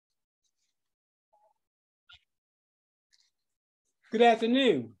Good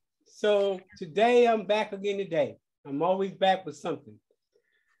afternoon. So today I'm back again today. I'm always back with something.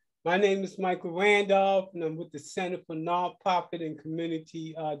 My name is Michael Randolph, and I'm with the Center for Nonprofit and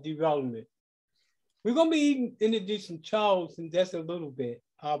Community Development. We're going to be introducing Charles in just a little bit,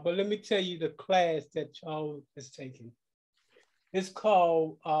 but let me tell you the class that Charles is taking. It's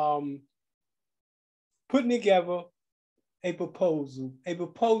called Putting Together a Proposal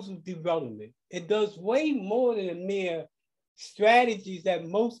Development. It does way more than a mere strategies that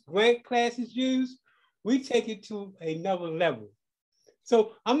most grant classes use. We take it to another level.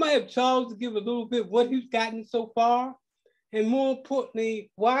 So I'm gonna have Charles to give a little bit what he's gotten so far, and more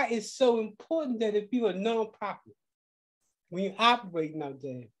importantly, why it's so important that if you're a nonprofit, when you're operating out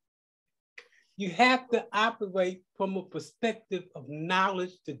there, you have to operate from a perspective of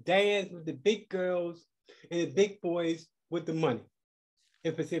knowledge to dance with the big girls and the big boys with the money.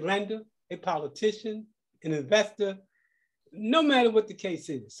 If it's a lender, a politician, an investor, no matter what the case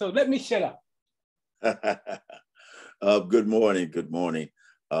is. So let me shut up. Good morning. Good morning.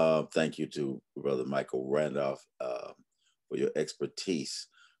 Thank you to Brother Michael Randolph for your expertise.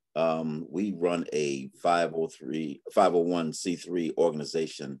 We run a 501c3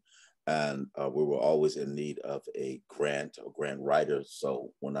 organization, and we were always in need of a grant or grant writer.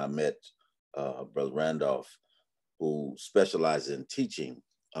 So when I met Brother Randolph, who specializes in teaching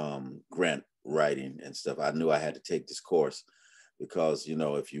grant writing and stuff, I knew I had to take this course because, you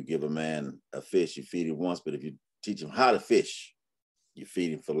know, if you give a man a fish, you feed him once, but if you teach him how to fish, you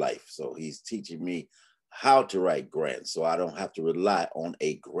feed him for life. So he's teaching me how to write grants so I don't have to rely on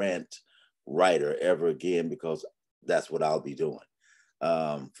a grant writer ever again, because that's what I'll be doing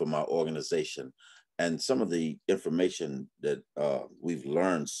for my organization. And some of the information that we've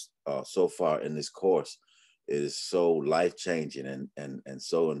learned so far in this course is so life-changing and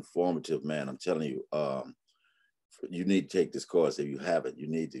so informative, man. I'm telling you, you need to take this course. If you haven't, you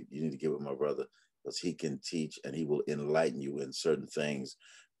need to give it my brother, because he can teach and he will enlighten you in certain things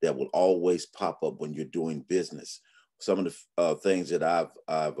that will always pop up when you're doing business. Some of the things that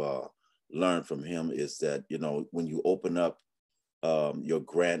I've learned from him is that, you know, when you open up your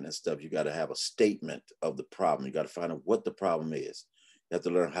grant and stuff, you got to have a statement of the problem. You got to find out what the problem is. You have to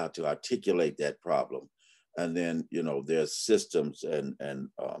learn how to articulate that problem. And then, you know, there's systems and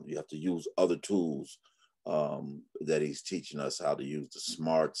you have to use other tools that he's teaching us how to use the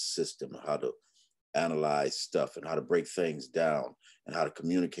SMART system, how to analyze stuff and how to break things down and how to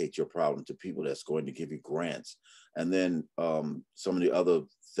communicate your problem to people that's going to give you grants. And then some of the other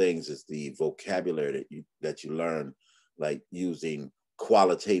things is the vocabulary that you learn, like using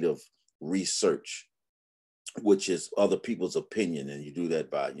qualitative research, which is other people's opinion. And you do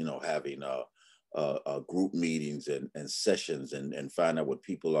that by, you know, having group meetings and sessions and find out what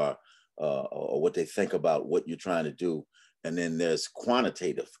people are or what they think about what you're trying to do. And then there's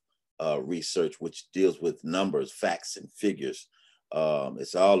quantitative research, which deals with numbers, facts, and figures.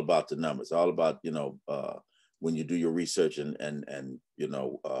 It's all about the numbers, all about, you know, when you do your research and you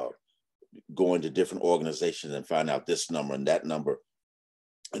know, going to different organizations and find out this number and that number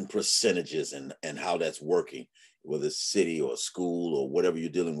and percentages and how that's working, whether it's city or school or whatever you're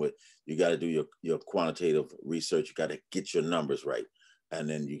dealing with. You got to do your quantitative research. You got to get your numbers right. And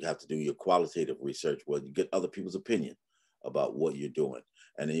then you have to do your qualitative research where you get other people's opinion about what you're doing.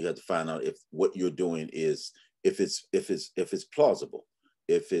 And then you have to find out if what you're doing is, if it's plausible,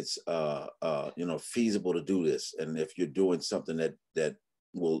 if it's you know, feasible to do this, and if you're doing something that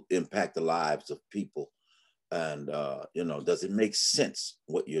will impact the lives of people, and you know, does it make sense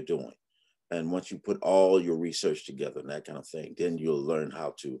what you're doing? And once you put all your research together and that kind of thing, then you'll learn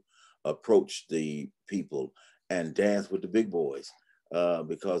how to approach the people and dance with the big boys,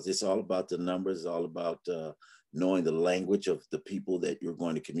 because it's all about the numbers, it's all about knowing the language of the people that you're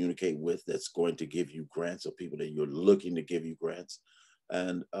going to communicate with, that's going to give you grants, or people that you're looking to give you grants.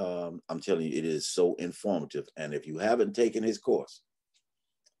 And I'm telling you, it is so informative. And if you haven't taken his course,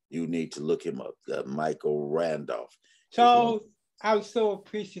 you need to look him up, Michael Randolph. Charles, I'm so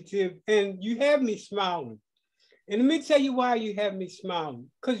appreciative, and you have me smiling. And let me tell you why you have me smiling.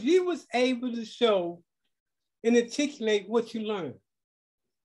 Because you was able to show and articulate what you learned.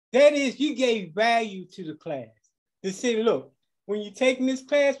 That is, you gave value to the class. They say, look, when you're taking this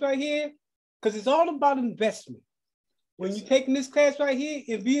class right here, because it's all about investment. When you're taking this class right here,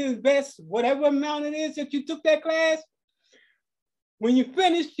 if you invest whatever amount it is that you took that class, when you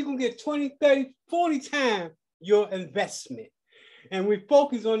finish, you're going to get 20, 30, 40 times your investment. And we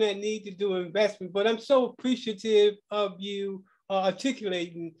focus on that need to do investment. But I'm so appreciative of you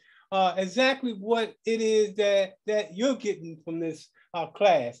articulating exactly what it is that you're getting from this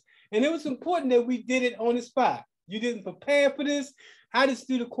class. And it was important that we did it on the spot. you didn't prepare for this. I just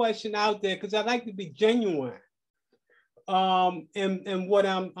threw the question out there because I like to be genuine in what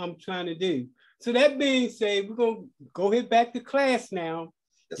I'm trying to do. So that being said, we're gonna go hit back to class now.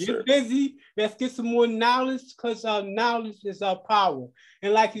 Yes, You're sir. busy. Let's get some more knowledge because our knowledge is our power.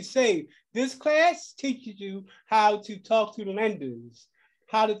 And like you say, this class teaches you how to talk to lenders,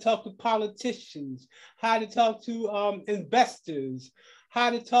 how to talk to politicians, how to talk to investors, how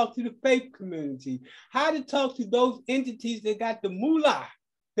to talk to the faith community, how to talk to those entities that got the moolah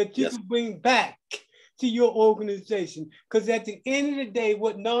that you can bring back to your organization. Because at the end of the day,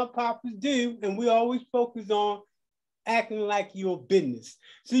 what nonprofits do, and we always focus on acting like your business.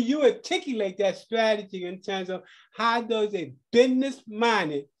 So you articulate that strategy in terms of how does a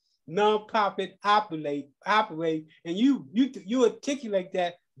business-minded nonprofit operate, and you articulate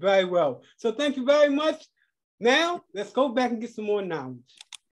that very well. So thank you very much. Now let's go back and get some more knowledge.